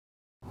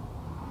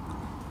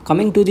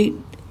Coming to the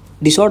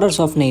disorders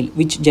of nail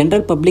which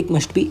general public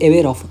must be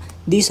aware of.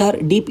 These are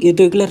deep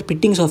irregular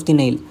pittings of the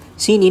nail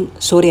seen in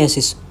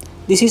psoriasis.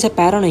 This is a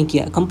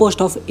paronychia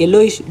composed of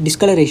yellowish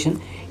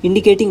discoloration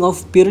indicating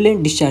of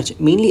purulent discharge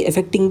mainly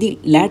affecting the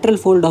lateral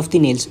fold of the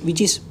nails which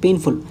is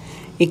painful.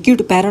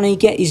 Acute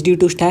paronychia is due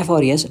to Staph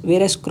aureus,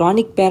 whereas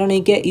chronic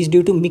paronychia is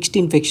due to mixed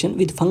infection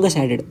with fungus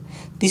added.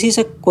 This is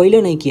a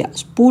koilonychia,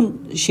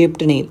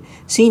 spoon-shaped nail,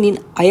 seen in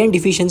iron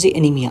deficiency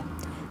anemia.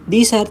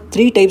 These are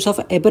three types of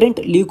apparent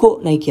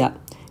leukonychia,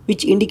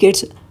 which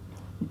indicates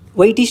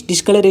whitish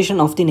discoloration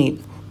of the nail.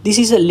 This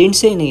is a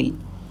Lindsay nail,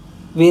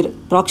 where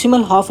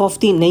proximal half of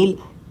the nail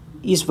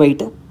is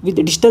white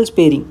with distal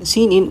sparing,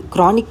 seen in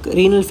chronic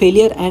renal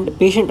failure and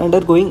patient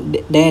undergoing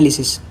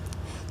dialysis.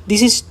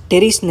 This is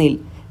Terry's nail,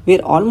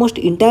 where almost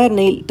entire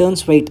nail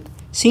turns white,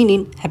 seen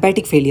in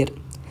hepatic failure.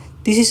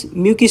 This is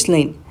mucus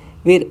line,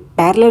 where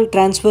parallel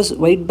transverse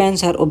white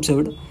bands are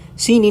observed,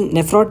 seen in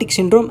nephrotic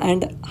syndrome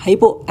and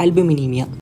hypoalbuminemia.